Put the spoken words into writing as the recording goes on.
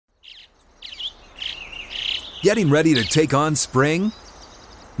Getting ready to take on spring?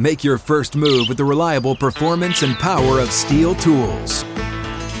 Make your first move with the reliable performance and power of Steel tools.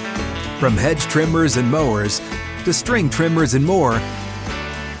 From hedge trimmers and mowers to string trimmers and more,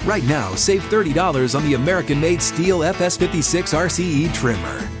 right now save $30 on the American-made Steel FS56 RCE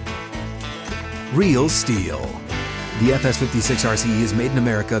trimmer. Real Steel. The FS56 RCE is made in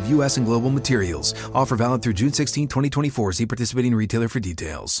America of U.S. and global materials. Offer valid through June 16, 2024. See participating retailer for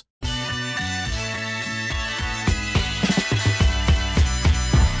details.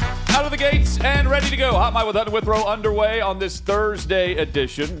 Out of the gates and ready to go. Hot Mike with Hutton Withrow underway on this Thursday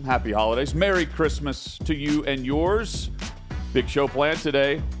edition. Happy holidays. Merry Christmas to you and yours. Big show planned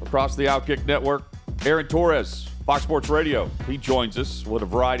today across the Outkick Network. Aaron Torres, Fox Sports Radio. He joins us with a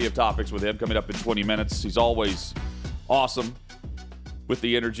variety of topics with him coming up in 20 minutes. He's always awesome with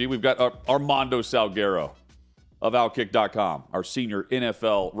the energy. We've got Armando Salguero of Outkick.com, our senior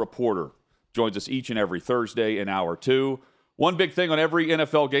NFL reporter. Joins us each and every Thursday in hour two. One big thing on every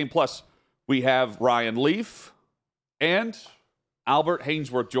NFL game. Plus, we have Ryan Leaf and Albert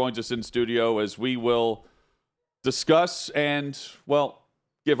Hainsworth joins us in studio as we will discuss and, well,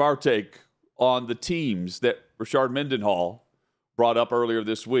 give our take on the teams that Rashard Mendenhall brought up earlier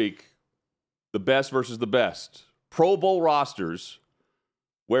this week. The best versus the best. Pro Bowl rosters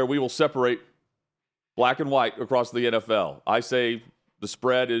where we will separate black and white across the NFL. I say the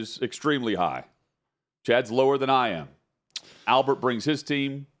spread is extremely high. Chad's lower than I am. Albert brings his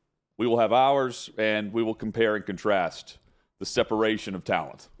team. We will have ours, and we will compare and contrast the separation of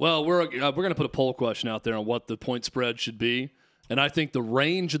talent. Well, we're going to put a poll question out there on what the point spread should be. And I think the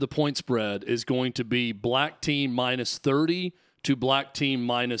range of the point spread is going to be black team minus 30 to black team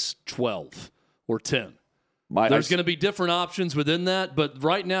minus 12 or 10. There's going to be different options within that, but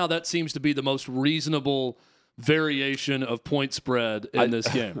right now that seems to be the most reasonable variation of point spread in this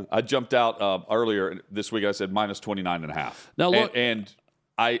game. I jumped out earlier this week. I said minus 29.5. Now look, and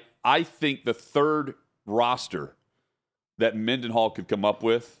I think the third roster that Mendenhall could come up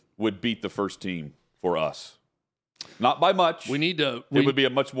with would beat the first team for us. Not by much. It would be a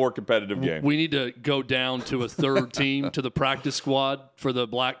much more competitive game. We need to go down to a third team, to the practice squad for the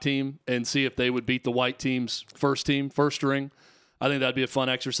black team, and see if they would beat the white team's first string. I think that'd be a fun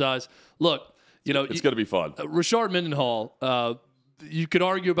exercise. Look, it's going to be fun. Rashard Mendenhall, you could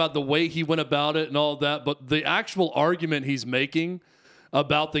argue about the way he went about it and all of that, but the actual argument he's making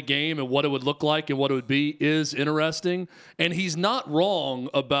about the game and what it would look like and what it would be is interesting. And he's not wrong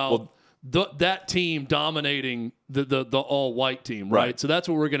about that team dominating the all-white team, right? So that's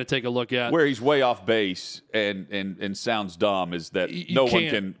what we're going to take a look at. Where he's way off base and sounds dumb is that no one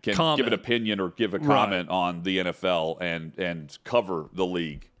can give an opinion or give a comment on the NFL and cover the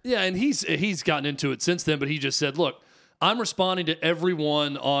league. Yeah, and he's gotten into it since then, but he just said, look, I'm responding to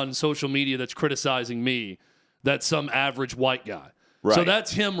everyone on social media that's criticizing me that's some average white guy. Right. So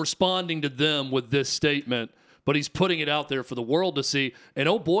that's him responding to them with this statement, but he's putting it out there for the world to see. And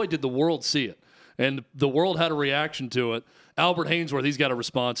oh boy, did the world see it. And the world had a reaction to it. Albert Hainsworth, he's got a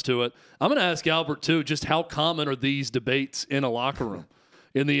response to it. I'm going to ask Albert, too, just how common are these debates in a locker room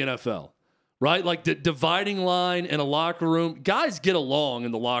in the NFL? Right? Like the dividing line in a locker room. Guys get along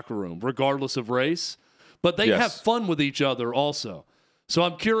in the locker room, regardless of race, but they have fun with each other also. So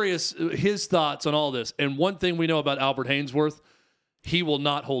I'm curious his thoughts on all this. And one thing we know about Albert Hainsworth, he will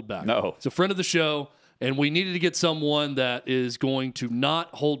not hold back. No. He's a friend of the show, and we needed to get someone that is going to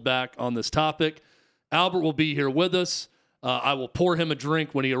not hold back on this topic. Albert will be here with us. I will pour him a drink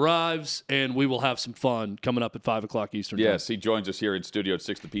when he arrives, and we will have some fun coming up at 5 o'clock Eastern time. Yes, he joins us here in studio at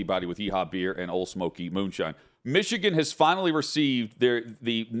 6 to Peabody with Yeehaw Beer and Old Smoky Moonshine. Michigan has finally received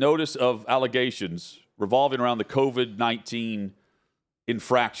the notice of allegations revolving around the COVID-19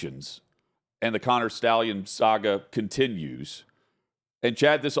 infractions, and the Connor Stallion saga continues. And,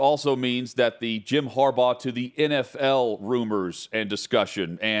 Chad, this also means that the Jim Harbaugh to the NFL rumors and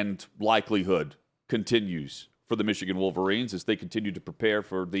discussion and likelihood continues for the Michigan Wolverines as they continue to prepare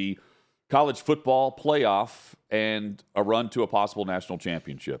for the college football playoff and a run to a possible national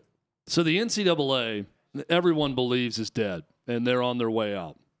championship. So the NCAA, everyone believes is dead, and they're on their way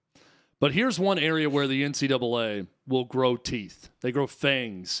out. But here's one area where the NCAA will grow teeth. They grow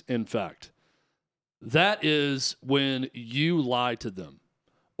fangs, in fact. That is when you lie to them,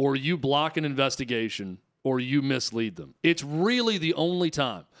 or you block an investigation, or you mislead them. It's really the only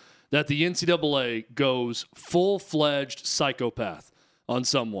time that the NCAA goes full-fledged psychopath on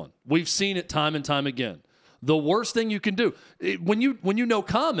someone. We've seen it time and time again. The worst thing you can do, when you no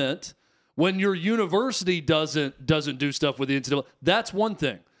comment, when your university doesn't do stuff with the NCAA, that's one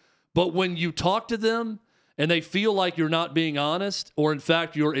thing. But when you talk to them and they feel like you're not being honest, or in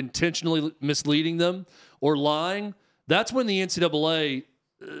fact you're intentionally misleading them or lying, that's when the NCAA,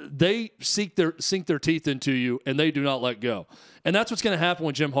 they sink their teeth into you, and they do not let go. And that's what's going to happen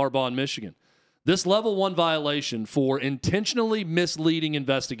with Jim Harbaugh in Michigan. This level 1 violation for intentionally misleading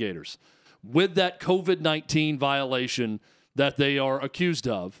investigators with that COVID-19 violation that they are accused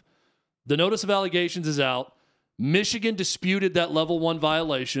of, the notice of allegations is out. Michigan disputed that level 1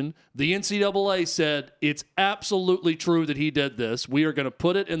 violation. The NCAA said it's absolutely true that he did this. We are going to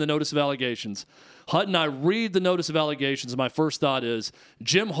put it in the notice of allegations. Hutton, I read the notice of allegations, and my first thought is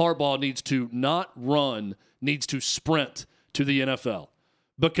Jim Harbaugh needs to not run, needs to sprint to the NFL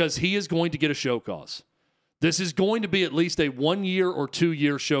because he is going to get a show cause. This is going to be at least a 1-year or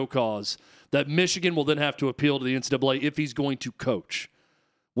 2-year show cause that Michigan will then have to appeal to the NCAA if he's going to coach.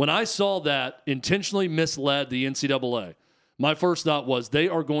 When I saw that intentionally misled the NCAA, my first thought was they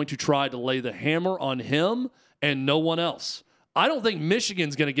are going to try to lay the hammer on him and no one else. I don't think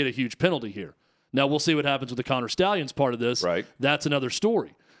Michigan's going to get a huge penalty here. Now, we'll see what happens with the Connor Stallions part of this. Right. That's another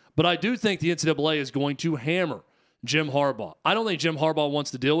story. But I do think the NCAA is going to hammer Jim Harbaugh. I don't think Jim Harbaugh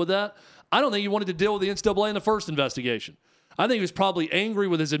wants to deal with that. I don't think he wanted to deal with the NCAA in the first investigation. I think he was probably angry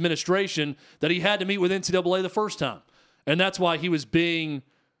with his administration that he had to meet with NCAA the first time. And that's why he was being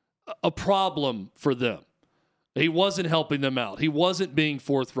a problem for them. He wasn't helping them out. He wasn't being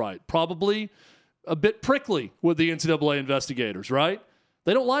forthright. Probably a bit prickly with the NCAA investigators, right?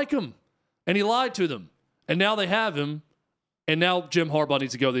 They don't like him. And he lied to them. And now they have him. And now Jim Harbaugh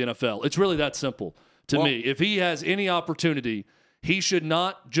needs to go to the NFL. It's really that simple to me. If he has any opportunity, he should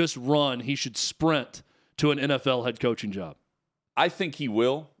not just run. He should sprint to an NFL head coaching job. I think he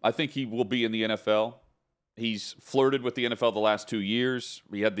will. I think he will be in the NFL. He's flirted with the NFL the last 2 years.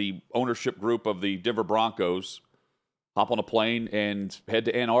 We had the ownership group of the Denver Broncos hop on a plane and head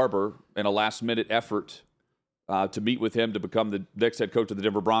to Ann Arbor in a last-minute effort to meet with him to become the next head coach of the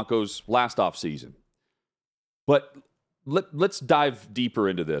Denver Broncos last offseason. But let's dive deeper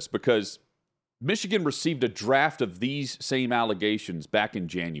into this because Michigan received a draft of these same allegations back in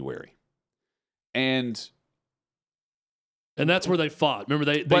January. And that's where they fought. Remember,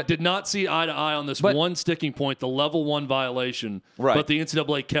 they did not see eye to eye on this one sticking point, the level 1 violation, right. But the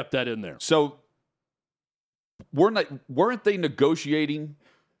NCAA kept that in there. So weren't they negotiating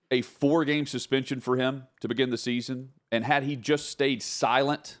a 4-game suspension for him to begin the season? And had he just stayed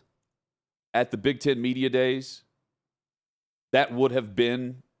silent at the Big Ten Media Days, that would have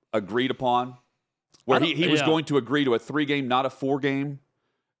been agreed upon? Where he was going to agree to a 3-game, not a 4-game,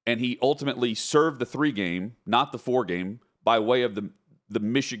 and he ultimately served the 3-game, not the 4-game, by way of the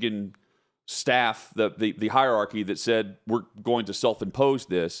Michigan staff, the hierarchy that said, we're going to self-impose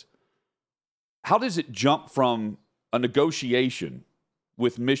this. How does it jump from a negotiation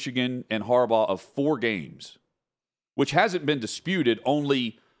with Michigan and Harbaugh of 4 games, which hasn't been disputed,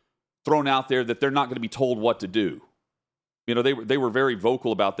 only thrown out there that they're not going to be told what to do? You know, they were very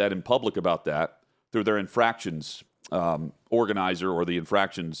vocal about that in public about that through their infractions organizer or the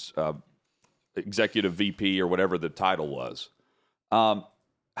infractions executive VP or whatever the title was.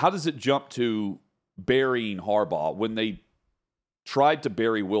 How does it jump to burying Harbaugh when they tried to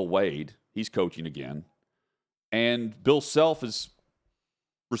bury Will Wade? He's coaching again. And Bill Self has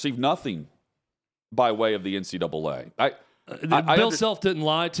received nothing by way of the NCAA. Bill Self didn't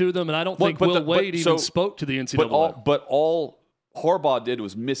lie to them, and I don't think Will Wade even spoke to the NCAA. But all Harbaugh did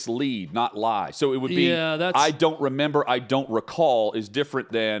was mislead, not lie. So it would be, I don't remember, I don't recall, is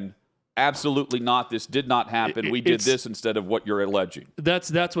different than absolutely not, this did not happen. We did this instead of what you're alleging.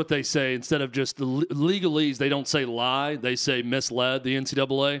 That's what they say. Instead of just the legalese, they don't say lie. They say misled the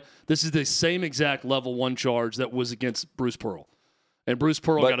NCAA. This is the same exact level 1 charge that was against Bruce Pearl. And Bruce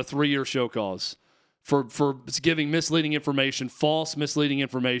Pearl got a 3-year show cause for giving misleading information, false misleading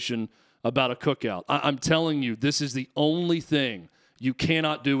information about a cookout. I'm telling you, this is the only thing you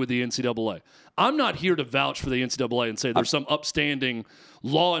cannot do with the NCAA. I'm not here to vouch for the NCAA and say there's some upstanding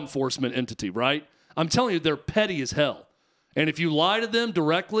law enforcement entity, right? I'm telling you, they're petty as hell. And if you lie to them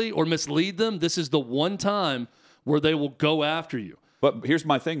directly or mislead them, this is the one time where they will go after you. But here's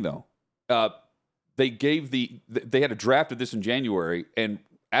my thing, though. They had a draft of this in January, and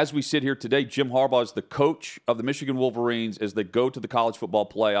as we sit here today, Jim Harbaugh is the coach of the Michigan Wolverines as they go to the college football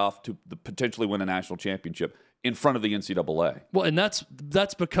playoff to potentially win a national championship in front of the NCAA. Well, and that's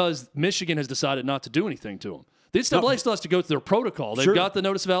because Michigan has decided not to do anything to them. The NCAA still has to go through their protocol. They've got the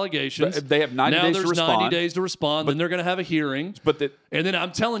notice of allegations. They have 90 days to respond. Now there's 90 days to respond. Then they're going to have a hearing. And then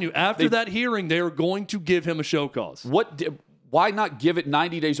I'm telling you, after that hearing, they are going to give him a show cause. why not give it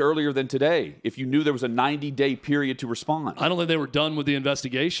 90 days earlier than today if you knew there was a 90-day period to respond? I don't think they were done with the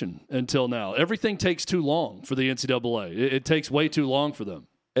investigation until now. Everything takes too long for the NCAA. It takes way too long for them.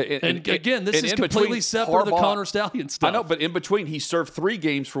 And again, this is completely separate of the Connor Stallion stuff. I know, but in between, he served 3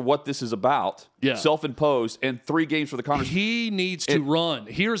 games for what this is about, self-imposed, and 3 games for the Connor. He needs to run.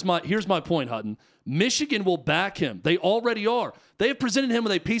 Here's my point, Hutton. Michigan will back him. They already are. They have presented him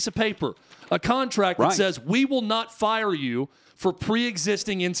with a piece of paper, a contract that says, we will not fire you for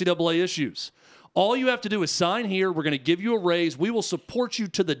pre-existing NCAA issues. All you have to do is sign here. We're going to give you a raise. We will support you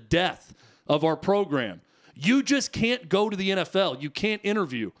to the death of our program. You just can't go to the NFL. You can't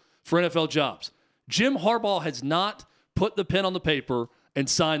interview for NFL jobs. Jim Harbaugh has not put the pen on the paper and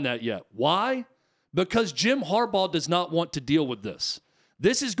signed that yet. Why? Because Jim Harbaugh does not want to deal with this.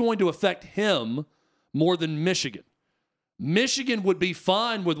 This is going to affect him more than Michigan. Michigan would be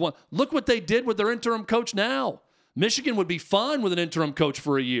fine with one. Look what they did with their interim coach now. Michigan would be fine with an interim coach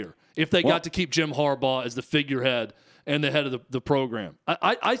for a year if they got to keep Jim Harbaugh as the figurehead and the head of the program.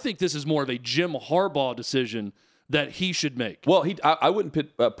 I think this is more of a Jim Harbaugh decision that he should make. Well, I wouldn't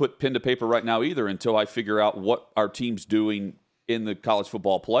put pen to paper right now either until I figure out what our team's doing in the college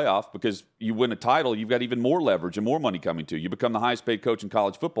football playoff, because you win a title, you've got even more leverage and more money coming to you. You become the highest paid coach in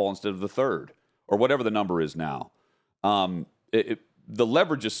college football instead of the 3rd or whatever the number is now. The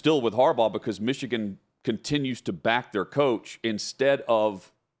leverage is still with Harbaugh because Michigan continues to back their coach instead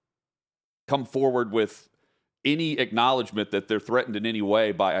of come forward with any acknowledgement that they're threatened in any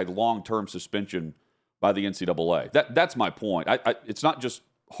way by a long-term suspension by the NCAA. That's my point. It's not just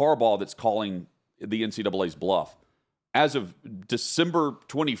Harbaugh that's calling the NCAA's bluff. As of December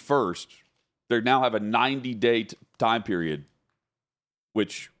 21st, they now have a 90-day time period,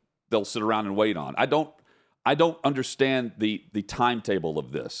 which they'll sit around and wait on. I don't understand the timetable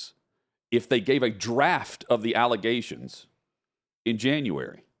of this. If they gave a draft of the allegations in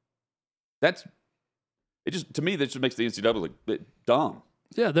January, to me, that just makes the NCAA dumb.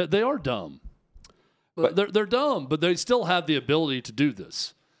 Yeah, they are dumb. But they're dumb, but they still have the ability to do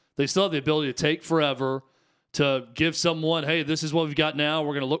this. They still have the ability to take forever, to give someone, hey, this is what we've got now.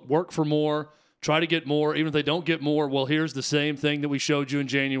 We're going to work for more, try to get more. Even if they don't get more, well, here's the same thing that we showed you in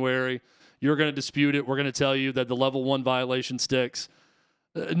January. You're going to dispute it. We're going to tell you that the level 1 violation sticks.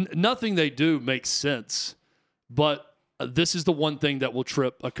 Nothing they do makes sense, but this is the one thing that will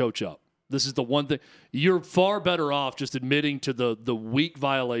trip a coach up. This is the one thing. You're far better off just admitting to the weak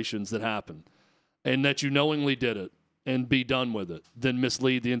violations that happen and that you knowingly did it and be done with it than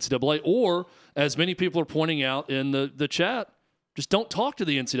mislead the NCAA. Or, as many people are pointing out in the chat, just don't talk to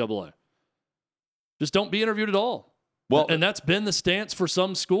the NCAA. Just don't be interviewed at all. Well, and that's been the stance for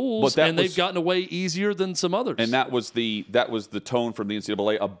some schools, and they've gotten away easier than some others. And that was the tone from the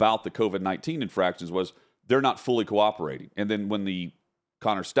NCAA about the COVID-19 infractions, was they're not fully cooperating. And then when the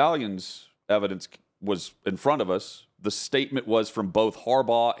Connor Stallions evidence was in front of us, the statement was from both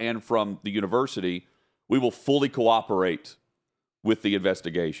Harbaugh and from the university, we will fully cooperate with the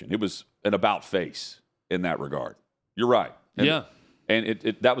investigation. It was an about face in that regard. You're right. And,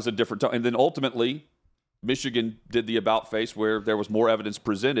 And that was a different tone. And then ultimately, Michigan did the about face where there was more evidence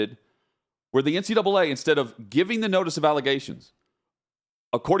presented, where the NCAA, instead of giving the notice of allegations,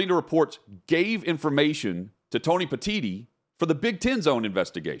 according to reports, gave information to Tony Petitti for the Big Ten's own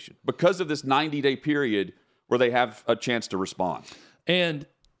investigation because of this 90-day period where they have a chance to respond. And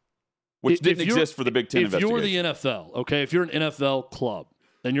which didn't exist for the Big Ten investigation. If you're the NFL, okay, if you're an NFL club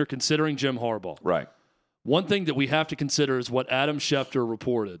and you're considering Jim Harbaugh, right? One thing that we have to consider is what Adam Schefter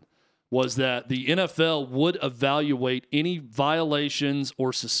reported was that the NFL would evaluate any violations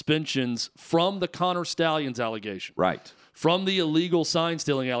or suspensions from the Connor Stallions allegation. Right. From the illegal sign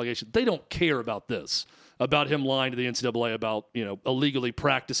stealing allegation. They don't care about this, about him lying to the NCAA about, illegally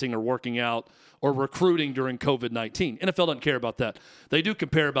practicing or working out or recruiting during COVID-19. NFL doesn't care about that. They do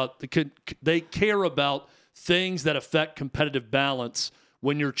they care about things that affect competitive balance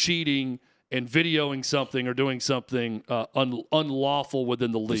when you're cheating and videoing something or doing something unlawful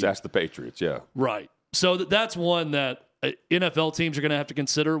within the league. Just ask the Patriots, yeah. Right. So that's one that NFL teams are going to have to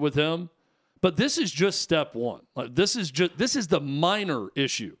consider with him. But this is just step one. This is the minor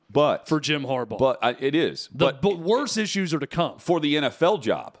issue for Jim Harbaugh. But it is. But worse issues are to come. For the NFL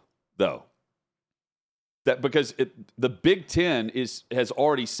job, though. Because the Big Ten has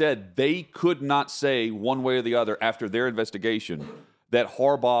already said they could not say one way or the other after their investigation that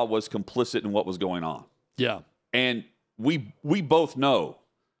Harbaugh was complicit in what was going on. Yeah. And we both know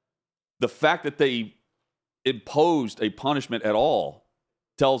the fact that they imposed a punishment at all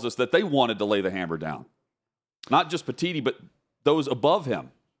tells us that they wanted to lay the hammer down. Not just Petitti, but those above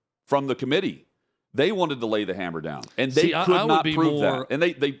him from the committee. They wanted to lay the hammer down, and they could I not prove that. And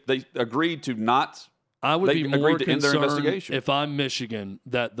they agreed to not. I would be more concerned if I'm Michigan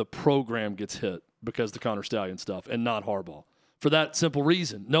that the program gets hit because of the Connor Stallion stuff and not Harbaugh. For that simple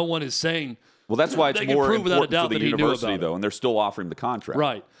reason. No one is saying. Well, that's why it's more important for the university, though, and they're still offering the contract.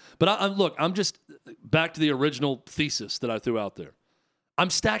 Right. But I'm just back to the original thesis that I threw out there. I'm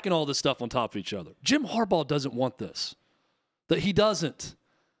stacking all this stuff on top of each other. Jim Harbaugh doesn't want this. That he doesn't.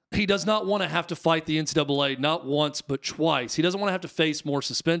 He does not want to have to fight the NCAA not once but twice. He doesn't want to have to face more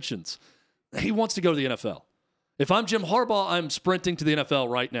suspensions. He wants to go to the NFL. If I'm Jim Harbaugh, I'm sprinting to the NFL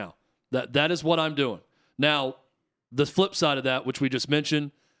right now. That is what I'm doing. Now, the flip side of that, which we just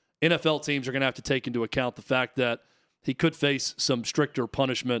mentioned, NFL teams are going to have to take into account the fact that he could face some stricter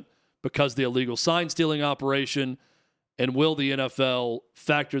punishment because of the illegal sign-stealing operation. And will the NFL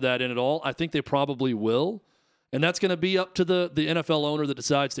factor that in at all? I think they probably will. And that's going to be up to the NFL owner that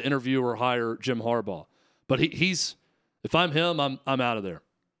decides to interview or hire Jim Harbaugh. But he's if I'm him, I'm out of there.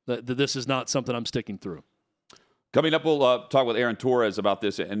 This is not something I'm sticking through. Coming up, we'll talk with Aaron Torres about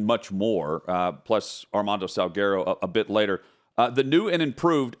this and much more, plus Armando Salguero a bit later. The new and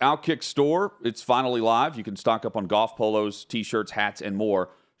improved Outkick store, it's finally live. You can stock up on golf polos, T-shirts, hats, and more.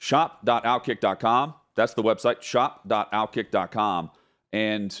 Shop.outkick.com. That's the website, shop.outkick.com.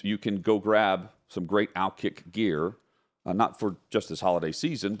 And you can go grab some great Outkick gear, not for just this holiday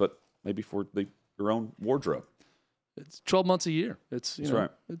season, but maybe for your own wardrobe. It's 12 months a year. That's right.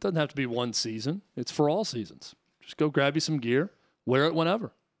 It doesn't have to be one season. It's for all seasons. Just go grab you some gear, wear it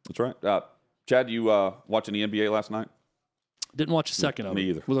whenever. That's right. Chad, you watching the NBA last night? Didn't watch a second of it. Me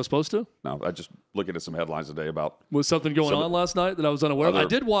either. Was I supposed to? No, I just looking at some headlines today about. Was something going on last night that I was unaware of? I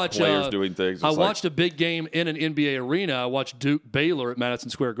did watch players doing things. I watched a big game in an NBA arena. I watched Duke Baylor at Madison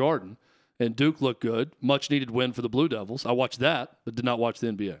Square Garden, and Duke looked good. Much needed win for the Blue Devils. I watched that, but did not watch the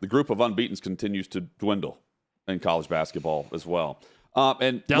NBA. The group of unbeatens continues to dwindle in college basketball as well.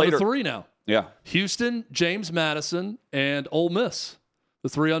 And down later, to 3 now. Yeah. Houston, James Madison, and Ole Miss. The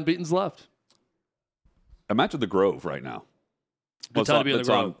 3 unbeatens left. Imagine the Grove right now. Good time to be in the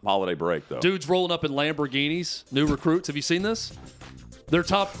Grove. On holiday break, though. Dudes rolling up in Lamborghinis, new recruits. Have you seen this? Their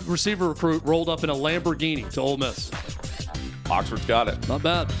top receiver recruit rolled up in a Lamborghini to Ole Miss. Oxford's got it. Not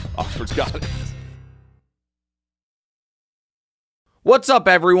bad. Oxford's got it. What's up,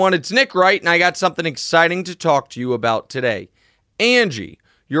 everyone? It's Nick Wright, and I got something exciting to talk to you about today. Angie,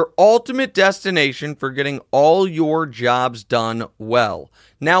 your ultimate destination for getting all your jobs done well.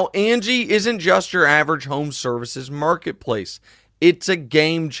 Now, Angie isn't just your average home services marketplace. It's a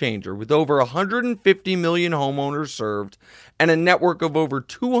game changer with over 150 million homeowners served and a network of over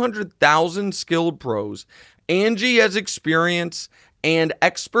 200,000 skilled pros. Angie has experience and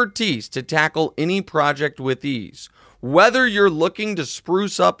expertise to tackle any project with ease. Whether you're looking to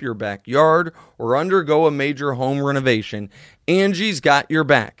spruce up your backyard or undergo a major home renovation, Angie's got your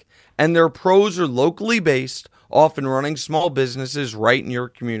back. And their pros are locally based, often running small businesses right in your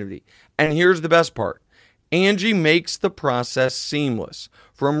community. And here's the best part. Angie makes the process seamless.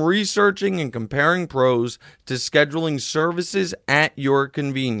 From researching and comparing pros to scheduling services at your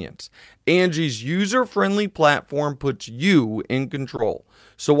convenience. Angie's user-friendly platform puts you in control.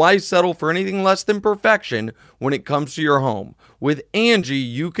 So why settle for anything less than perfection when it comes to your home? With Angie,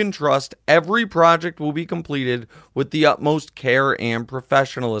 you can trust every project will be completed with the utmost care and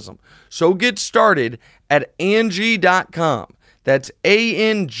professionalism. So get started at Angie.com. That's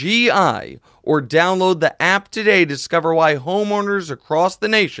ANGI, or download the app today to discover why homeowners across the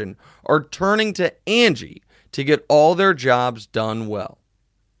nation are turning to Angie to get all their jobs done well.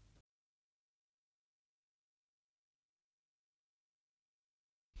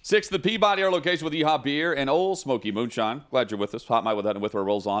 Sixth, the Peabody, our location with Yeehaw Beer and Old Smoky Moonshine. Glad you're with us. Hot Mic with that and with our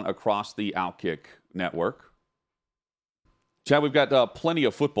rolls on across the Outkick network. Chad, we've got plenty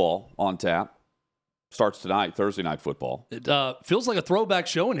of football on tap. Starts tonight, Thursday night football. It feels like a throwback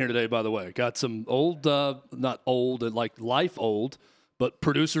show in here today, by the way. Got some old, not old and like life old, but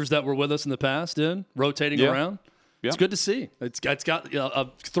producers that were with us in the past rotating around. Yeah. It's good to see. It's got a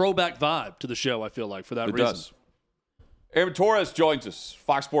throwback vibe to the show, I feel like, for that reason. It does. Aaron Torres joins us,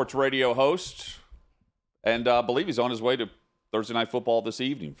 Fox Sports Radio host, and I believe he's on his way to Thursday night football this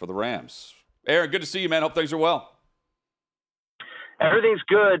evening for the Rams. Aaron, good to see you, man. Hope things are well. Everything's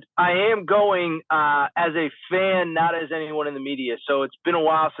good. I am going as a fan, not as anyone in the media. So it's been a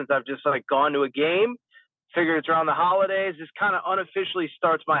while since I've just gone to a game. Figured it's around the holidays. This kind of unofficially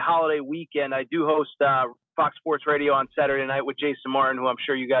starts my holiday weekend. I do host Fox Sports Radio on Saturday night with Jason Martin, who I'm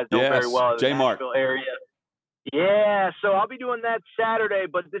sure you guys know very well in the Nashville area. Yeah, so I'll be doing that Saturday,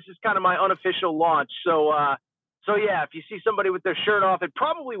 but this is kind of my unofficial launch. So So, yeah, if you see somebody with their shirt off, it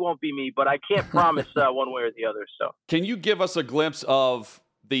probably won't be me, but I can't promise one way or the other. So, can you give us a glimpse of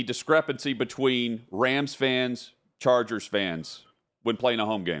the discrepancy between Rams fans, Chargers fans when playing a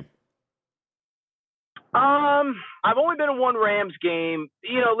home game? I've only been in one Rams game.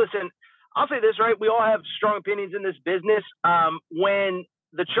 Listen, I'll say this, right? We all have strong opinions in this business. When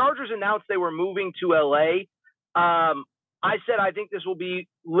the Chargers announced they were moving to LA, I said I think this will be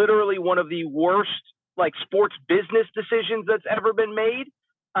literally one of the worst sports business decisions that's ever been made.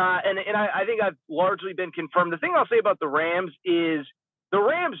 And I think I've largely been confirmed. The thing I'll say about the Rams is the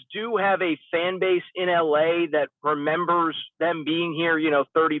Rams do have a fan base in LA that remembers them being here,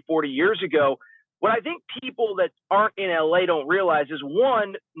 30, 40 years ago. What I think people that aren't in LA don't realize is,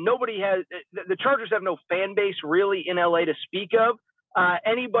 one, the Chargers have no fan base really in LA to speak of.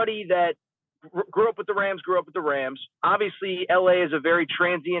 Anybody that grew up with the Rams. Obviously, LA is a very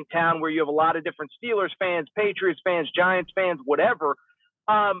transient town where you have a lot of different Steelers fans, Patriots fans, Giants fans, whatever.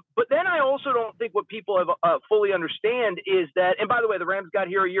 But then I also don't think what people have fully understand is that, and by the way, the Rams got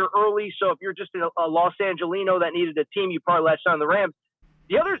here a year early, so if you're just a Los Angelino that needed a team, you probably latched on the Rams.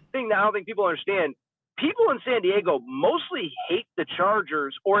 The other thing that I don't think people understand, people in San Diego mostly hate the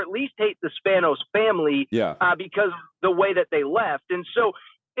Chargers, or at least hate the Spanos family, because of the way that they left. And so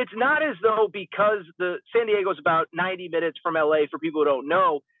it's not as though, because the San Diego's about 90 minutes from LA, for people who don't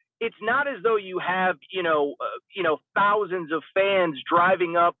know, it's not as though you have, thousands of fans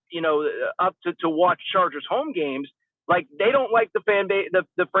driving up to watch Chargers home games. Like, they don't like the fan base,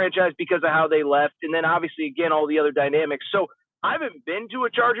 the franchise, because of how they left. And then obviously, again, all the other dynamics. So I haven't been to a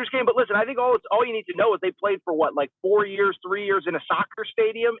Chargers game, but listen, I think all you need to know is they played for 3 years in a soccer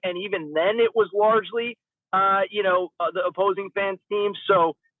stadium. And even then it was largely, the opposing fans team.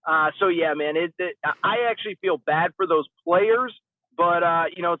 So yeah, man, I actually feel bad for those players, but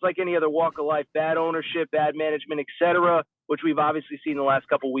it's like any other walk of life: bad ownership, bad management, etc., which we've obviously seen the last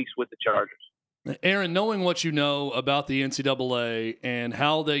couple of weeks with the Chargers. Aaron, knowing what you know about the NCAA and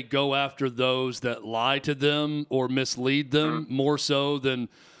how they go after those that lie to them or mislead them more so than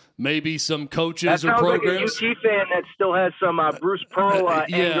maybe some coaches or programs. Like a UT fan that still has some Bruce Pearl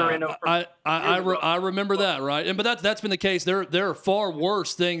anger in him. I remember that, right? But that's been the case. There are far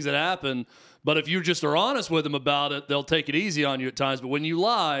worse things that happen. But if you just are honest with them about it, they'll take it easy on you at times. But when you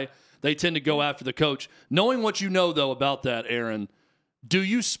lie, they tend to go after the coach. Knowing what you know, though, about that, Aaron, do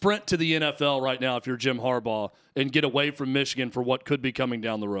you sprint to the NFL right now if you're Jim Harbaugh and get away from Michigan for what could be coming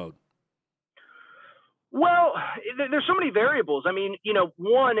down the road? Well, there's so many variables. I mean,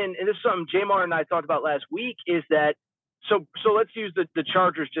 one, and this is something Jamar and I talked about last week, is that so let's use the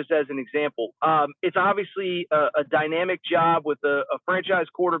Chargers just as an example. It's obviously a dynamic job with a franchise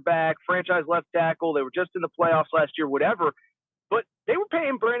quarterback, franchise left tackle. They were just in the playoffs last year, whatever. But they were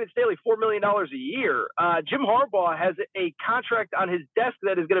paying Brandon Staley $4 million a year. Jim Harbaugh has a contract on his desk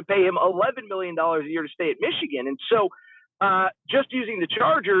that is going to pay him $11 million a year to stay at Michigan. And so just using the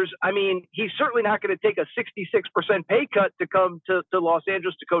Chargers, I mean, he's certainly not going to take a 66% pay cut to come to Los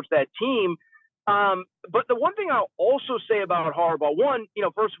Angeles to coach that team. But the one thing I'll also say about Harbaugh, one,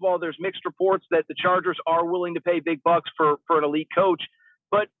 first of all, there's mixed reports that the Chargers are willing to pay big bucks for an elite coach.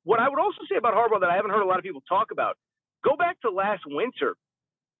 But what I would also say about Harbaugh that I haven't heard a lot of people talk about, go back to last winter.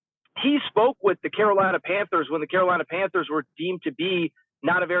 He spoke with the Carolina Panthers when the Carolina Panthers were deemed to be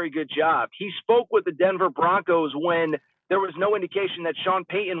not a very good job. He spoke with the Denver Broncos when there was no indication that Sean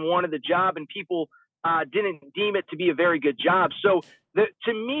Payton wanted the job and people didn't deem it to be a very good job. So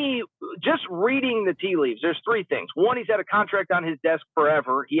to me, just reading the tea leaves, there's three things. One, he's had a contract on his desk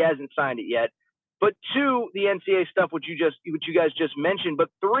forever. He hasn't signed it yet. But two, the NCAA stuff, which you guys just mentioned. But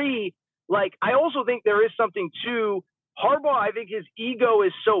three, I also think there is something to Harbaugh. I think his ego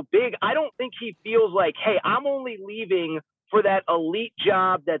is so big. I don't think he feels like, hey, I'm only leaving for that elite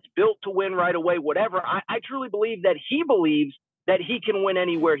job that's built to win right away, whatever. I truly believe that he believes that he can win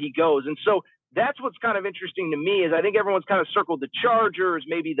anywhere he goes. And so that's what's kind of interesting to me is I think everyone's kind of circled the Chargers,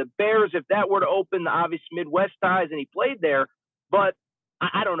 maybe the Bears, if that were to open, the obvious Midwest ties, and he played there. But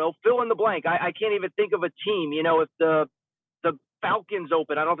I don't know, fill in the blank. I can't even think of a team. If the Falcons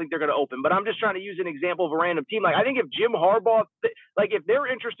open, I don't think they're going to open. But I'm just trying to use an example of a random team. I think if Jim Harbaugh, if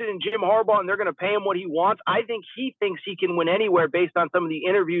they're interested in Jim Harbaugh and they're going to pay him what he wants, I think he thinks he can win anywhere based on some of the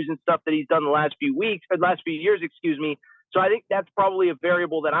interviews and stuff that he's done the last few years. So I think that's probably a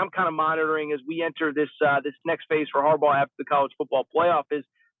variable that I'm kind of monitoring as we enter this next phase for Harbaugh after the college football playoff. Is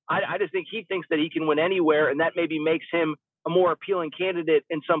I just think he thinks that he can win anywhere, and that maybe makes him a more appealing candidate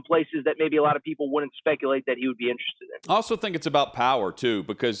in some places that maybe a lot of people wouldn't speculate that he would be interested in. I also think it's about power, too,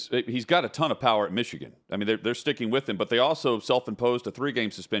 because he's got a ton of power at Michigan. I mean, they're sticking with him, but they also self-imposed a 3-game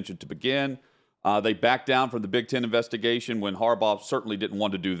suspension to begin. They backed down from the Big Ten investigation when Harbaugh certainly didn't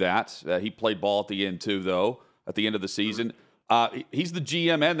want to do that. He played ball at the end too, though, at the end of the season. He's the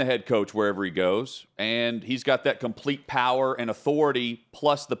GM and the head coach wherever he goes, and he's got that complete power and authority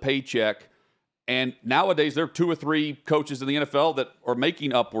plus the paycheck. And nowadays, there are 2 or 3 coaches in the NFL that are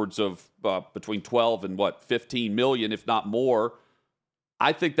making upwards of between 12 and 15 million, if not more.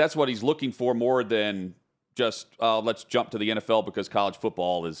 I think that's what he's looking for more than just let's jump to the NFL because college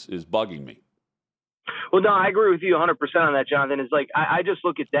football is bugging me. Well, no, I agree with you 100% on that, Jonathan. It's like I just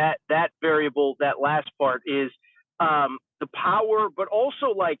look at that variable. That last part is the power, but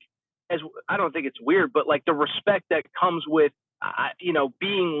also like as I don't think it's weird, but like the respect that comes with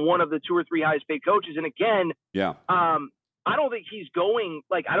being one of the 2 or 3 highest paid coaches. And again, I don't think he's going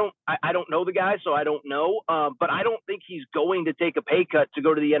like I don't know the guy, so I don't know. But I don't think he's going to take a pay cut to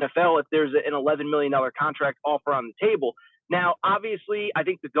go to the NFL if there's an $11 million contract offer on the table. Now, obviously, I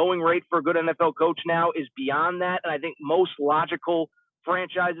think the going rate for a good NFL coach now is beyond that. And I think most logical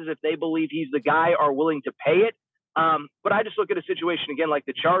franchises, if they believe he's the guy, are willing to pay it. But I just look at a situation, again, like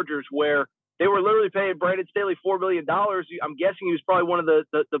the Chargers, where they were literally paying Brandon Staley $4 million. I'm guessing he was probably one of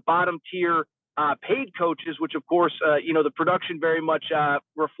the bottom tier paid coaches, which, of course, the production very much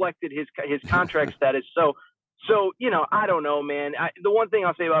reflected his contract status. So, I don't know, man. The one thing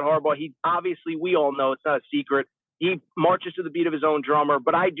I'll say about Harbaugh, he obviously, we all know it's not a secret. He marches to the beat of his own drummer,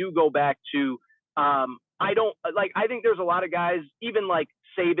 but I do go back to I think there's a lot of guys, even like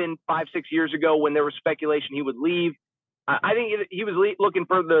Saban 5-6 years ago when there was speculation he would leave. I think he was looking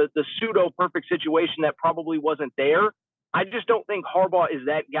for the pseudo perfect situation that probably wasn't there. I just don't think Harbaugh is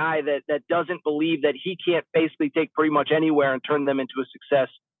that guy that doesn't believe that he can't basically take pretty much anywhere and turn them into a success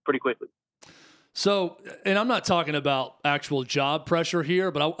pretty quickly. So, and I'm not talking about actual job pressure here,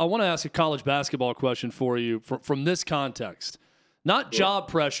 but I want to ask a college basketball question for you from this context. Not job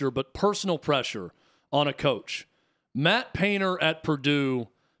pressure, but personal pressure on a coach. Matt Painter at Purdue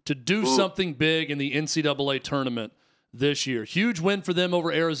to do something big in the NCAA tournament this year. Huge win for them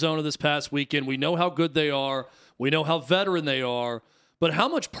over Arizona this past weekend. We know how good they are. We know how veteran they are. But how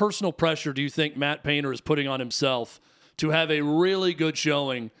much personal pressure do you think Matt Painter is putting on himself to have a really good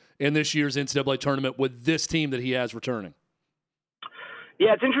showing in this year's NCAA tournament with this team that he has returning?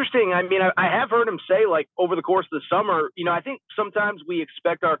 Yeah, it's interesting. I mean, I have heard him say, like, over the course of the summer, I think sometimes we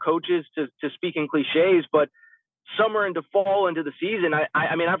expect our coaches to speak in cliches, but summer into fall into the season,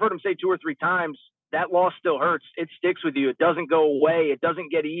 I mean, I've heard him say 2 or 3 times, that loss still hurts. It sticks with you. It doesn't go away. It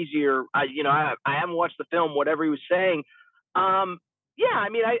doesn't get easier. I haven't watched the film, whatever he was saying. Yeah, I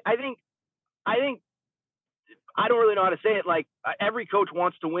mean, I think I don't really know how to say it. Like, every coach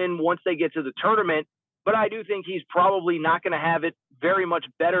wants to win once they get to the tournament, but I do think he's probably not going to have it very much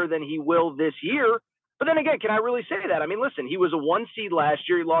better than he will this year. But then again, can I really say that? I mean, listen, he was a 1 seed last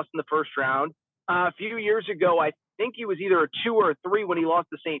year. He lost in the first round. A few years ago, I think he was either a 2 or a 3 when he lost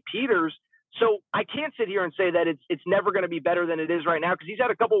to St. Peter's. So I can't sit here and say that it's never going to be better than it is right now, because he's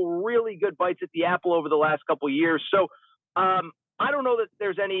had a couple really good bites at the apple over the last couple of years. So I don't know that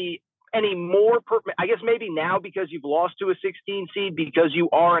there's any more, I guess maybe now because you've lost to a 16 seed, because you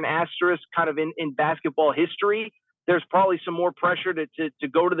are an asterisk kind of in basketball history, there's probably some more pressure to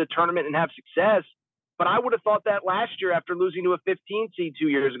go to the tournament and have success. But I would have thought that last year after losing to a 15 seed 2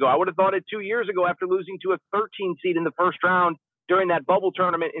 years ago. I would have thought it 2 years ago after losing to a 13 seed in the first round during that bubble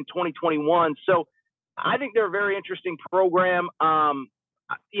tournament in 2021. So I think they're a very interesting program.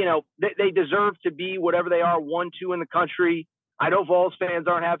 They deserve to be whatever they are, 1-2 in the country. I know Vols fans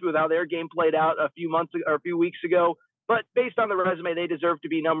aren't happy with how their game played out a few weeks ago, but based on the resume, they deserve to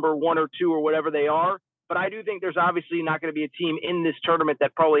be number 1 or 2 or whatever they are. But I do think there's obviously not going to be a team in this tournament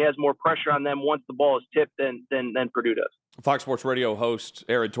that probably has more pressure on them once the ball is tipped than Purdue does. Fox Sports Radio host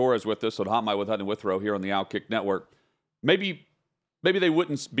Aaron Torres with us on Hot Mic with Hutton Withrow here on the Outkick Network. Maybe they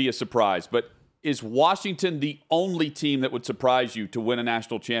wouldn't be a surprise, but is Washington the only team that would surprise you to win a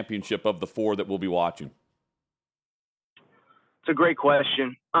national championship of the 4 that we'll be watching? It's a great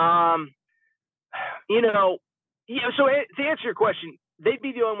question. So to answer your question, they'd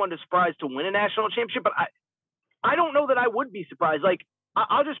be the only one to surprise to win a national championship, but I don't know that I would be surprised. Like,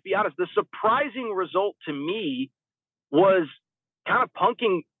 I'll just be honest. The surprising result to me was kind of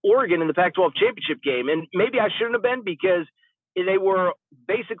punking Oregon in the Pac-12 championship game. And maybe I shouldn't have been, because they were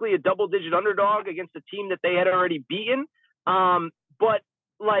basically a double-digit underdog against a team that they had already beaten. But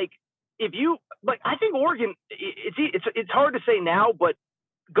I think Oregon, it's hard to say now, but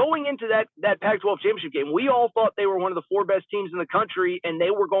going into that Pac-12 championship game, we all thought they were one of the 4 best teams in the country, and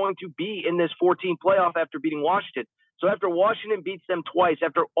they were going to be in this 14 playoff after beating Washington. So after Washington beats them twice,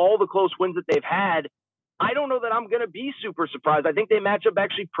 after all the close wins that they've had, I don't know that I'm going to be super surprised. I think they match up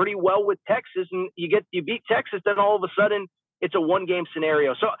actually pretty well with Texas, and you beat Texas, then all of a sudden it's a one-game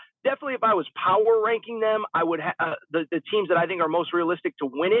scenario. So definitely, if I was power ranking them, I would have the teams that I think are most realistic to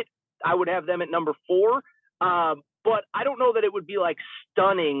win it. I would have them at number 4. But I don't know that it would be like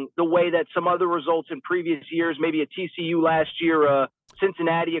stunning the way that some other results in previous years, maybe a TCU last year,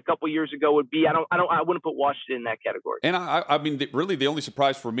 Cincinnati a couple years ago would be. I wouldn't put Washington in that category. And I mean, really, the only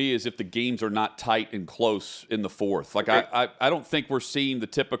surprise for me is if the games are not tight and close in the fourth. Like I don't think we're seeing the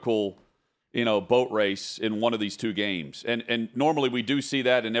typical, boat race in one of these two games. And normally we do see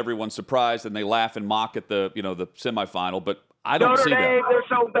that, and everyone's surprised and they laugh and mock at the the semifinal. But I don't see that. Notre Dame, they're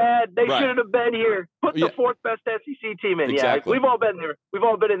so bad. They shouldn't have been here. Put the fourth best SEC team in. Exactly. Yeah, we've all been there. We've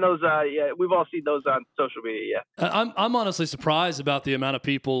all been in those. We've all seen those on social media. Yeah. I'm honestly surprised about the amount of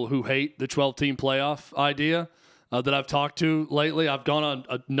people who hate the 12-team playoff idea that I've talked to lately. I've gone on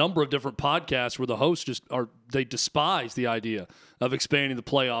a number of different podcasts where the hosts they despise the idea of expanding the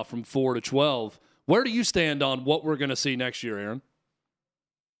playoff from 4 to 12. Where do you stand on what we're going to see next year, Aaron?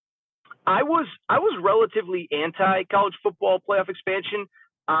 I was relatively anti college football playoff expansion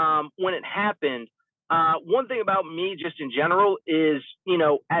when it happened. One thing about me just in general is,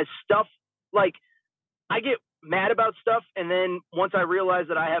 as stuff like I get mad about stuff, and then once I realize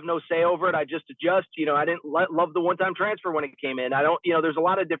that I have no say over it, I just adjust. I didn't love the one-time transfer when it came in. I don't, there's a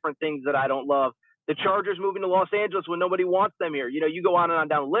lot of different things that I don't love. The Chargers moving to Los Angeles when nobody wants them here. You go on and on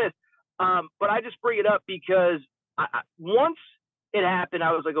down the list. But I just bring it up because once it happened,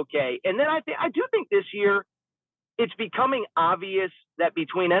 I was like, okay. And then I do think this year it's becoming obvious that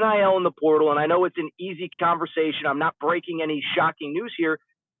between NIL and the portal, and I know it's an easy conversation, I'm not breaking any shocking news here,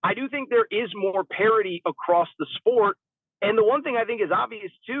 I do think there is more parity across the sport. And the one thing I think is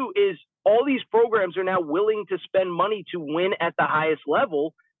obvious too is all these programs are now willing to spend money to win at the highest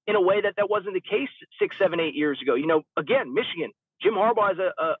level in a way that wasn't the case 6, 7, 8 years ago. Again, Michigan, Jim Harbaugh has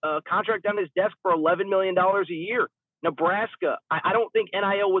a contract on his desk for $11 million a year. Nebraska, I don't think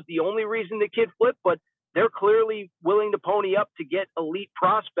NIL was the only reason the kid flipped, but they're clearly willing to pony up to get elite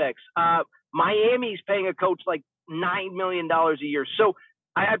prospects. Miami's paying a coach like $9 million a year. So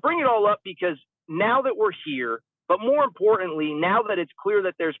I bring it all up because now that we're here, but more importantly, now that it's clear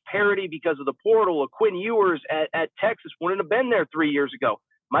that there's parity because of the portal, Quinn Ewers at Texas wouldn't have been there 3 years ago.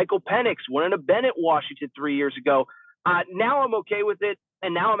 Michael Penix wouldn't have been at Washington 3 years ago. Now I'm okay with it.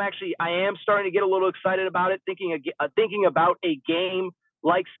 And now I am starting to get a little excited about it, thinking about a game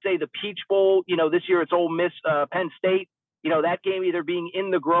like, say, the Peach Bowl. This year it's Ole Miss, Penn State. That game either being in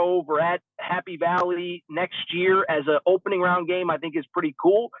the Grove or at Happy Valley next year as an opening round game, I think is pretty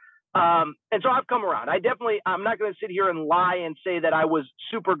cool. And so I've come around. I'm not going to sit here and lie and say that I was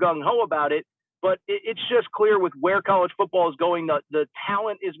super gung-ho about it, but it's just clear with where college football is going, the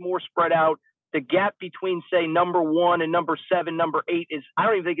talent is more spread out. The gap between, say, number 1 and number 7, number 8 I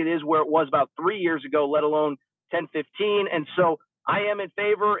don't even think it is where it was about 3 years ago, let alone 10, 15. And so I am in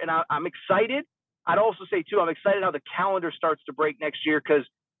favor, and I'm excited. I'd also say, too, I'm excited how the calendar starts to break next year because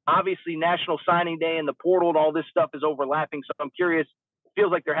obviously National Signing Day and the portal and all this stuff is overlapping. So I'm curious. It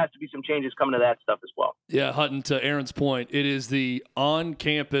feels like there has to be some changes coming to that stuff as well. Yeah, Hutton, to Aaron's point, it is the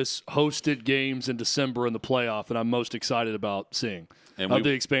on-campus hosted games in December in the playoff that I'm most excited about seeing of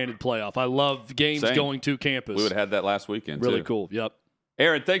the expanded playoff. I love games going to campus. We would have had that last weekend, Really too. Cool, yep.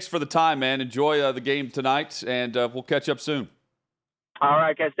 Aaron, thanks for the time, man. Enjoy the game tonight, and we'll catch up soon. All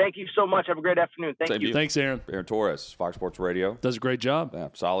right, guys. Thank you so much. Have a great afternoon. Thank you. Thanks, Aaron. Aaron Torres, Fox Sports Radio. Does a great job. Yeah,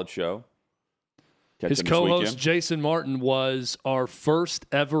 solid show. His co-host, Jason Martin, was our first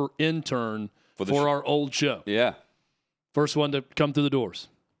ever intern for our old show. Yeah. First one to come through the doors.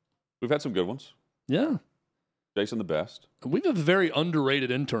 We've had some good ones. Yeah. Jason the best. We have a very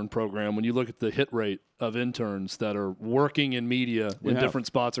underrated intern program when you look at the hit rate of interns that are working in media in different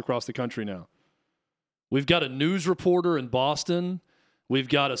spots across the country now. We've got a news reporter in Boston. We've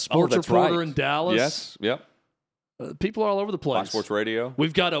got a sports reporter in Dallas. Yes, yep. People are all over the place. Fox Sports Radio.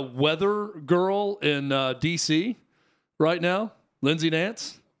 We've got a weather girl in D.C. right now, Lindsay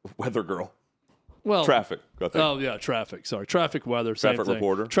Nance. Weather girl. Well, traffic. Oh, yeah, traffic. Sorry. Traffic weather. Same traffic thing.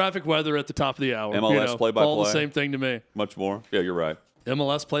 Reporter. Traffic weather at the top of the hour. MLS play-by-play. All the same thing to me. Much more. Yeah, you're right.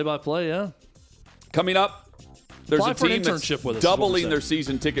 MLS play-by-play, yeah. Coming up, there's Apply a for an team that's internship with us, doubling their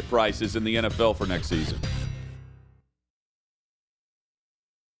season ticket prices in the NFL for next season.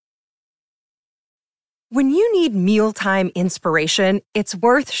 When you need mealtime inspiration, it's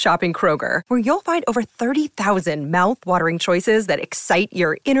worth shopping Kroger, where you'll find over 30,000 mouth-watering choices that excite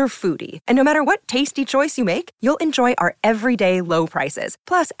your inner foodie. And no matter what tasty choice you make, you'll enjoy our everyday low prices,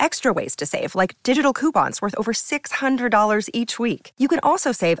 plus extra ways to save, like digital coupons worth over $600 each week. You can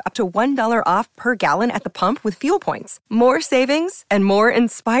also save up to $1 off per gallon at the pump with fuel points. More savings and more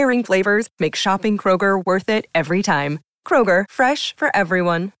inspiring flavors make shopping Kroger worth it every time. Kroger, fresh for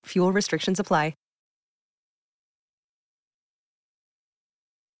everyone. Fuel restrictions apply.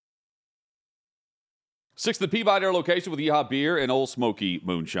 Sixth and Peabody, our location with Yeehaw Beer and Old Smoky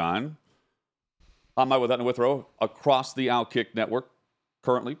Moonshine. I'm Mike with Hutton Withrow across the Outkick Network,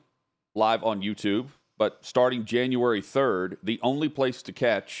 currently live on YouTube. But starting January 3rd, the only place to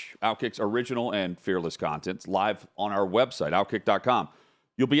catch Outkick's original and fearless content live on our website, outkick.com.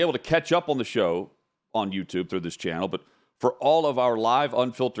 You'll be able to catch up on the show on YouTube through this channel, but for all of our live,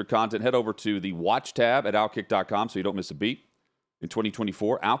 unfiltered content, head over to the Watch tab at outkick.com so you don't miss a beat. In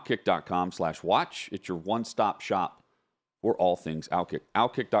 2024, outkick.com/watch. It's your one-stop shop for all things Outkick.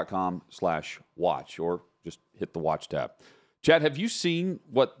 Outkick.com/watch, or just hit the Watch tab. Chad, have you seen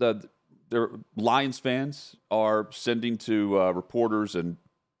what the Lions fans are sending to reporters and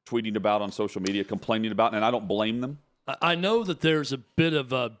tweeting about on social media, complaining about, and I don't blame them? I know that there's a bit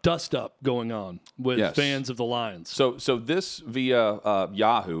of a dust-up going on with fans of the Lions. So this via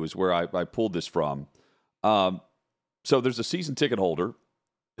Yahoo is where I pulled this from. So there's a season ticket holder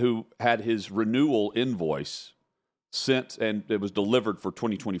who had his renewal invoice sent, and it was delivered for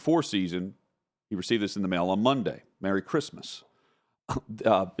 2024 season. He received this in the mail on Monday. Merry Christmas.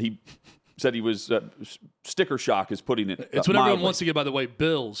 He said he was sticker shock is putting it. It's what everyone wants to get, by the way,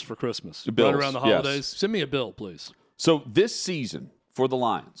 bills for Christmas. Bills, right around the holidays. Yes. Send me a bill, please. So this season for the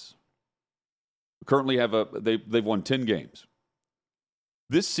Lions, currently they've won 10 games.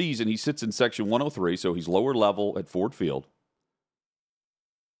 This season, he sits in Section 103, so he's lower level at Ford Field.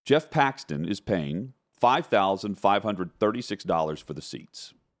 Jeff Paxton is paying $5,536 for the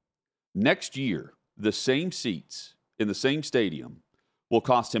seats. Next year, the same seats in the same stadium will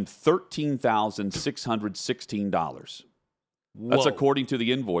cost him $13,616. That's according to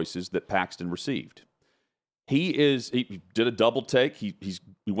the invoices that Paxton received. He did a double take. He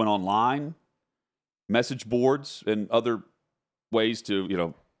went online, message boards, and other ways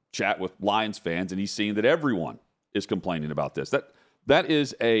to, chat with Lions fans, and he's seeing that everyone is complaining about this. That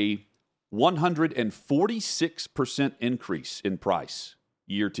is a 146% increase in price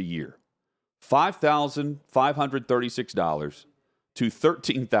year to year. $5,536 to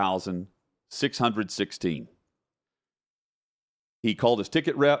 $13,616. He called his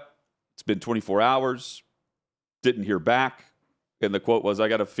ticket rep. It's been 24 hours. Didn't hear back. And the quote was, "I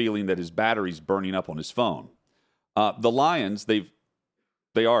got a feeling that his battery's burning up on his phone." The Lions, they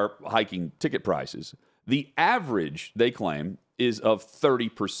are hiking ticket prices. The average, they claim, is of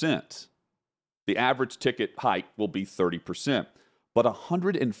 30%. The average ticket hike will be 30%. But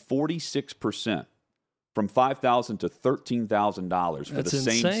 146% from $5,000 to $13,000 for That's the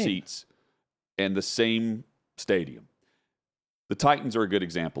same insane. seats and the same stadium. The Titans are a good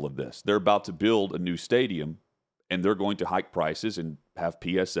example of this. They're about to build a new stadium, and they're going to hike prices and have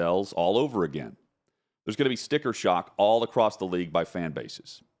PSLs all over again. There's going to be sticker shock all across the league by fan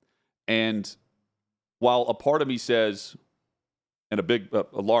bases. And while a part of me says, and a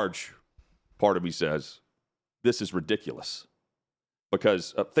large part of me says, this is ridiculous.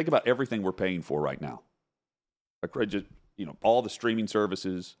 Because think about everything we're paying for right now. All the streaming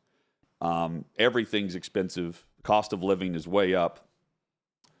services, everything's expensive. Cost of living is way up.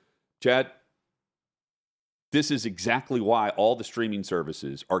 Chad, this is exactly why all the streaming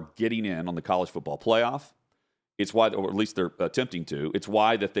services are getting in on the college football playoff. It's why, or at least they're attempting to. It's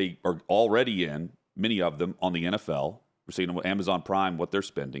why that they are already in, many of them, on the NFL. We're seeing with Amazon Prime what they're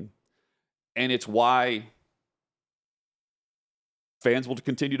spending. And it's why fans will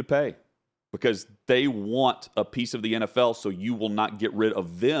continue to pay, because they want a piece of the NFL, so you will not get rid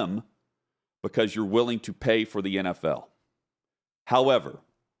of them because you're willing to pay for the NFL. However,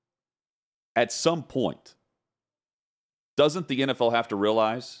 at some point, doesn't the NFL have to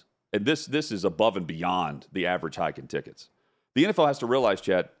realize, and this is above and beyond the average hike in tickets, the NFL has to realize,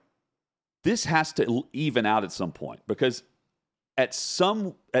 Chad, this has to even out at some point, because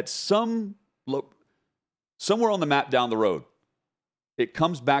somewhere on the map down the road, it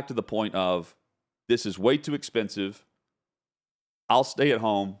comes back to the point of, this is way too expensive. I'll stay at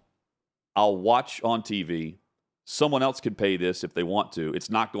home. I'll watch on TV. Someone else can pay this if they want to. It's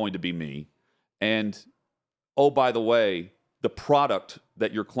not going to be me. And, oh, by the way, the product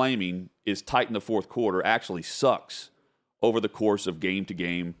that you're claiming is tight in the fourth quarter actually sucks over the course of game to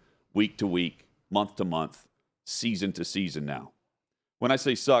game, week to week, month to month, season to season now. When I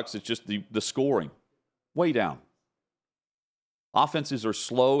say sucks, it's just the scoring. Way down. Offenses are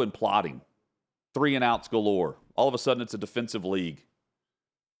slow and plodding. 3-and-outs galore. All of a sudden, it's a defensive league.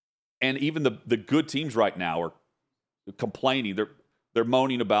 And even the good teams right now are complaining. They're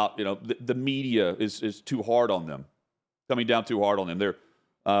moaning about, the media is too hard on them, coming down too hard on them.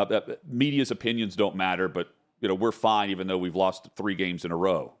 Media's opinions don't matter, but we're fine even though we've lost 3 games in a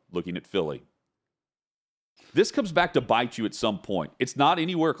row, looking at Philly. This comes back to bite you at some point. It's not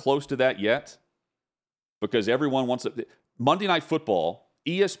anywhere close to that yet because everyone wants it. Monday Night Football,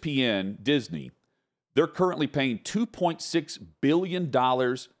 ESPN, Disney, they're currently paying $2.6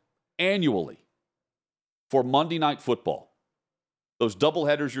 billion annually for Monday Night Football. Those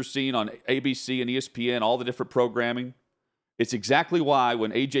doubleheaders you're seeing on ABC and ESPN, all the different programming, it's exactly why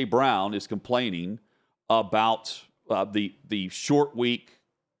when A.J. Brown is complaining about the short week,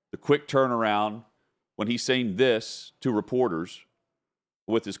 the quick turnaround, when he's saying this to reporters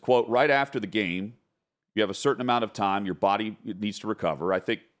with his quote right after the game, you have a certain amount of time, your body needs to recover. I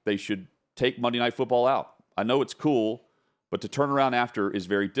think they should take Monday Night Football out. I know it's cool, but to turn around after is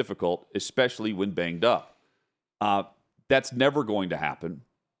very difficult, especially when banged up. That's never going to happen.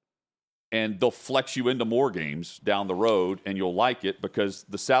 And they'll flex you into more games down the road, and you'll like it because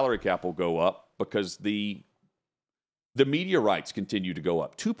the salary cap will go up because the media rights continue to go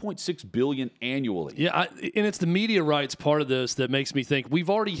up. $2.6 billion annually. Yeah, and it's the media rights part of this that makes me think we've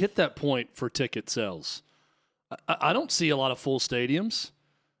already hit that point for ticket sales. I don't see a lot of full stadiums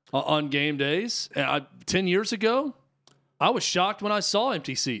on game days. 10 years ago, I was shocked when I saw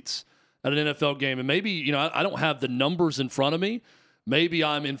empty seats at an NFL game. And maybe, I don't have the numbers in front of me. Maybe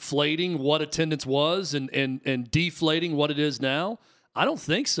I'm inflating what attendance was and deflating what it is now. I don't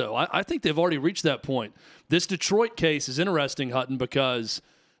think so. I think they've already reached that point. This Detroit case is interesting, Hutton, because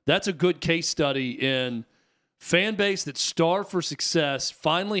that's a good case study in fan base that's starved for success,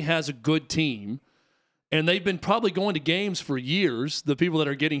 finally has a good team, and they've been probably going to games for years, the people that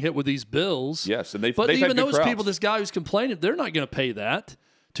are getting hit with these bills. Yes, and but they've even had good those crowds. people, this guy who's complaining, they're not going to pay that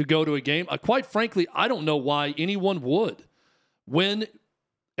to go to a game. Quite frankly, I don't know why anyone would. When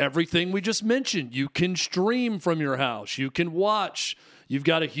everything we just mentioned, you can stream from your house, you can watch. You've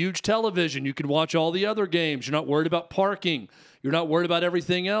got a huge television. You can watch all the other games. You're not worried about parking. You're not worried about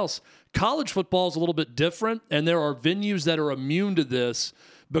everything else. College football is a little bit different, and there are venues that are immune to this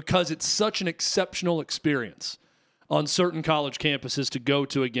because it's such an exceptional experience on certain college campuses to go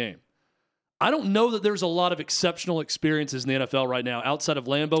to a game. I don't know that there's a lot of exceptional experiences in the NFL right now outside of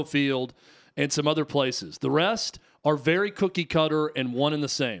Lambeau Field and some other places. The rest are very cookie cutter and one and the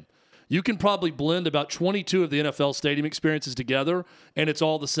same. You can probably blend about 22 of the NFL stadium experiences together, and it's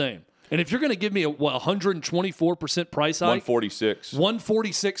all the same. And if you're going to give me a 124% price hike,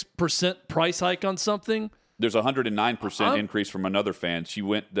 146% price hike on something, there's a 109% increase from another fan.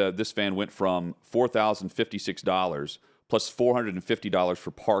 This fan went from $4,056 plus $450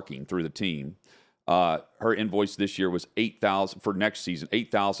 for parking through the team. Her invoice this year was $8,000 for next season,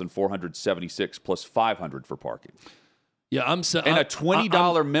 $8,476 plus $500 for parking. Yeah, and a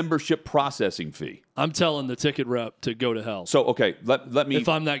 $20 membership processing fee. I'm telling the ticket rep to go to hell. So, okay, let me... If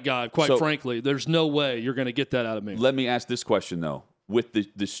I'm that guy, quite frankly, there's no way you're going to get that out of me. Let me ask this question, though. With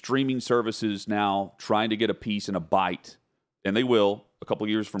the streaming services now trying to get a piece and a bite, and they will a couple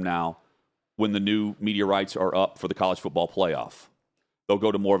years from now when the new media rights are up for the college football playoff, they'll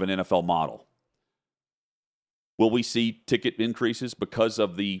go to more of an NFL model. Will we see ticket increases because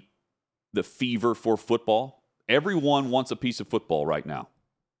of the fever for football? Everyone wants a piece of football right now.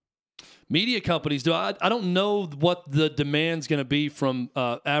 Media companies do. I don't know what the demand's going to be from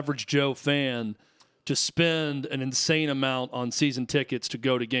average Joe fan to spend an insane amount on season tickets to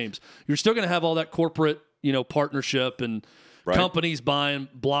go to games. You're still going to have all that corporate, partnership and companies buying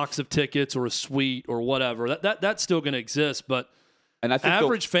blocks of tickets or a suite or whatever. That's still going to exist, but I think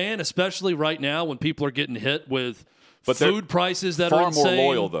average fan, especially right now when people are getting hit with food prices that are insane, far more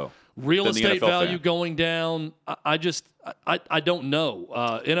loyal though. Real estate value going down. I don't know.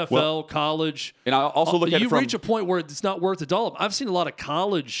 NFL, college. And I also look at it from... You reach a point where it's not worth it all. I've seen a lot of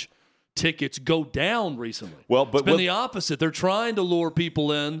college tickets go down recently. Well, but it's been the opposite. They're trying to lure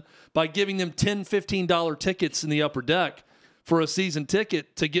people in by giving them $10, $15 tickets in the upper deck for a season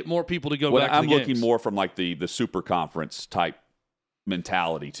ticket to get more people to go back to the games. I'm looking more from like the super conference type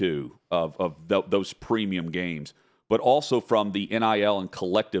mentality, too, of those premium games. But also from the NIL and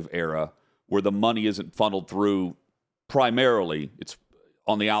collective era where the money isn't funneled through primarily, it's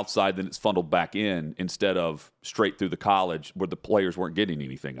on the outside, then it's funneled back in instead of straight through the college where the players weren't getting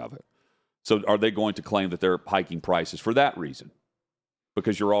anything of it. So are they going to claim that they're hiking prices for that reason?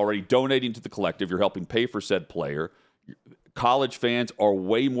 because you're already donating to the collective. You're helping pay for said player. College fans are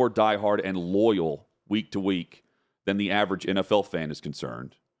way more diehard and loyal week to week than the average NFL fan is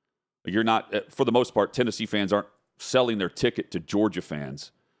concerned. You're not, for the most part, Tennessee fans aren't selling their ticket to Georgia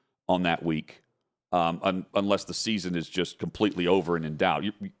fans on that week unless the season is just completely over and in doubt.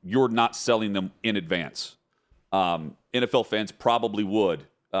 You're not selling them in advance. NFL fans probably would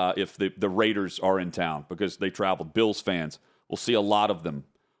if the Raiders are in town because they traveled. Bills fans, we'll see a lot of them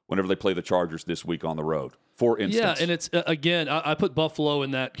whenever they play the Chargers this week on the road, for instance. Yeah, and it's, again, I put Buffalo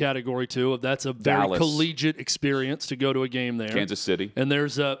in that category too. That's a very Dallas. Collegiate experience to go to a game there. Kansas City. And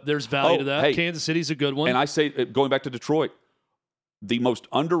there's value to that. Hey, Kansas City's a good one. And I say, going back to Detroit, the most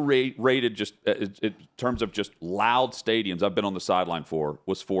underrated just in terms of just loud stadiums I've been on the sideline for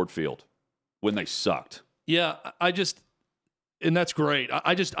was Ford Field when they sucked. Yeah, and that's great.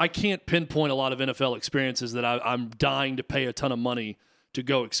 I can't pinpoint a lot of NFL experiences that I'm dying to pay a ton of money to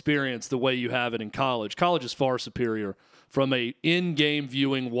go experience the way you have it in college. College is far superior from a in-game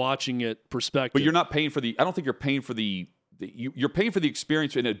viewing, watching it perspective. But you're not paying for I don't think you're paying for you're paying for the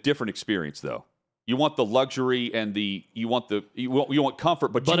experience in a different experience, though. You want the luxury and you want comfort,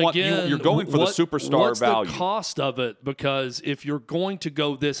 but you're going for the superstar what's value. What's the cost of it? Because if you're going to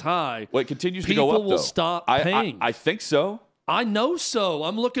go this high, it continues to go up, people will stop paying. I think so. I know so.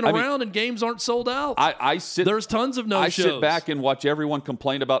 I'm looking around and games aren't sold out. There's tons of no-shows. I sit back and watch everyone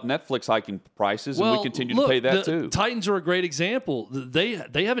complain about Netflix hiking prices, and we continue to pay that too. Titans are a great example. They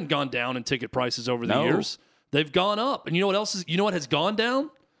haven't gone down in ticket prices over the years. They've gone up. And you know what else you know what has gone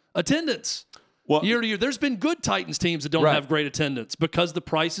down? Attendance. Well, year to year. There's been good Titans teams that don't have great attendance because the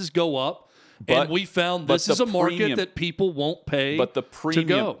prices go up. And we found this is a market that people won't pay. But the premium,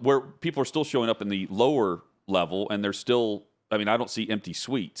 to go. where people are still showing up in the lower level, and they're still, I don't see empty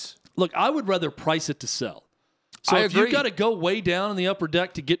suites. Look, I would rather price it to sell. So if agree. you've got to go way down in the upper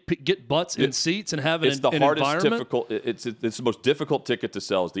deck to get butts in seats and have an environment. It's the most difficult ticket to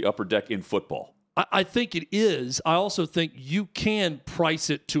sell is the upper deck in football. I think it is. I also think you can price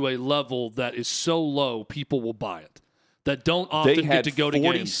it to a level that is so low people will buy it. That don't often get to go to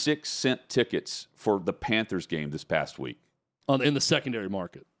games. 46-cent tickets for the Panthers game this past week. In the secondary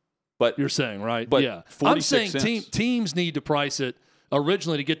market. But you're saying, right? But yeah. I'm saying teams need to price it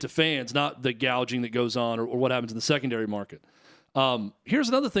originally to get to fans, not the gouging that goes on or what happens in the secondary market. Here's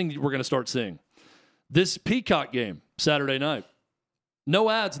another thing that we're going to start seeing. This Peacock game, Saturday night. No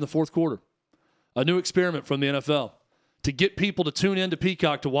ads in the fourth quarter. A new experiment from the NFL. To get people to tune in to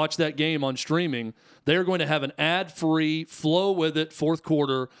Peacock to watch that game on streaming, they're going to have an ad-free, flow with it fourth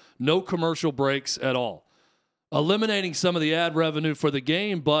quarter, no commercial breaks at all. Eliminating some of the ad revenue for the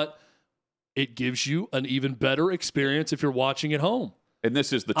game, but it gives you an even better experience if you're watching at home. And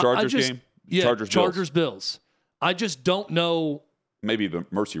this is the Chargers game? Yeah, Chargers-Bills. I just don't know. Maybe the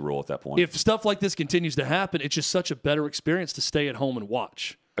mercy rule at that point. If stuff like this continues to happen, it's just such a better experience to stay at home and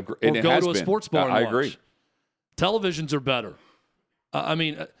watch. Or go to a sports bar and watch. I agree. Televisions are better.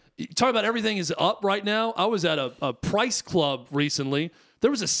 You talk about everything is up right now. I was at a Price Club recently. There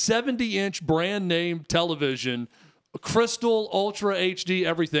was a 70-inch brand name television, Crystal, Ultra HD,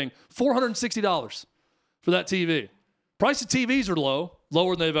 everything, $460 for that TV. Price of TVs are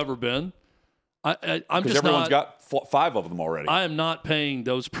lower than they've ever been. I'm just everyone's got 5 of them already. I am not paying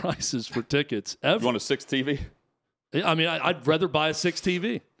those prices for tickets ever. You want a 6 TV? I'd rather buy a 6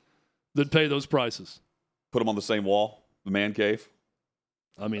 TV than pay those prices. Put them on the same wall, the man cave.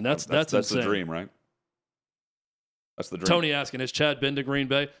 That's the dream, right? That's the dream. Tony asking, has Chad been to Green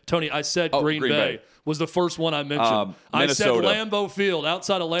Bay? Tony, I said Green Bay was the first one I mentioned. I said Lambeau Field,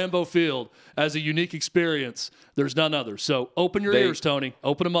 outside of Lambeau Field, as a unique experience. There's none other. So open your ears, Tony.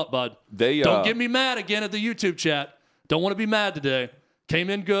 Open them up, bud. Don't get me mad again at the YouTube chat. Don't want to be mad today. Came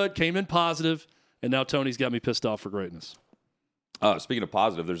in good, came in positive, and now Tony's got me pissed off for greatness. Speaking of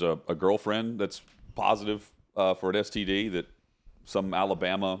positive, there's a girlfriend that's positive for an STD that some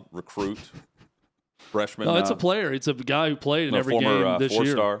Alabama recruit freshman. No, it's a player. It's a guy who played in every game this year.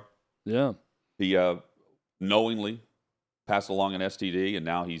 Four-star. Yeah. He knowingly passed along an STD, and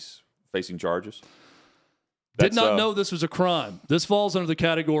now he's facing charges. Did not know this was a crime. This falls under the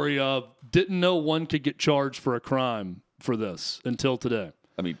category of didn't know one could get charged for a crime for this until today.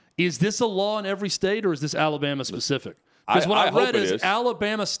 Is this a law in every state, or is this Alabama specific? Because what I read is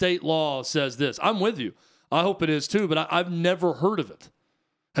Alabama state law says this. I'm with you. I hope it is too, but I've never heard of it.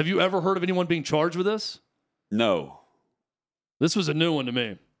 Have you ever heard of anyone being charged with this? No. This was a new one to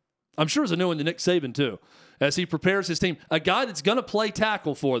me. I'm sure it's a new one to Nick Saban too, as he prepares his team. A guy that's going to play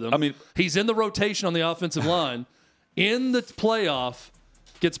tackle for them. He's in the rotation on the offensive line. In the playoff,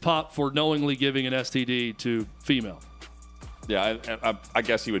 gets popped for knowingly giving an STD to female. Yeah, I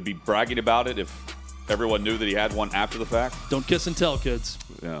guess he would be bragging about it if everyone knew that he had one after the fact. Don't kiss and tell, kids.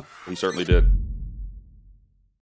 Yeah, he certainly did.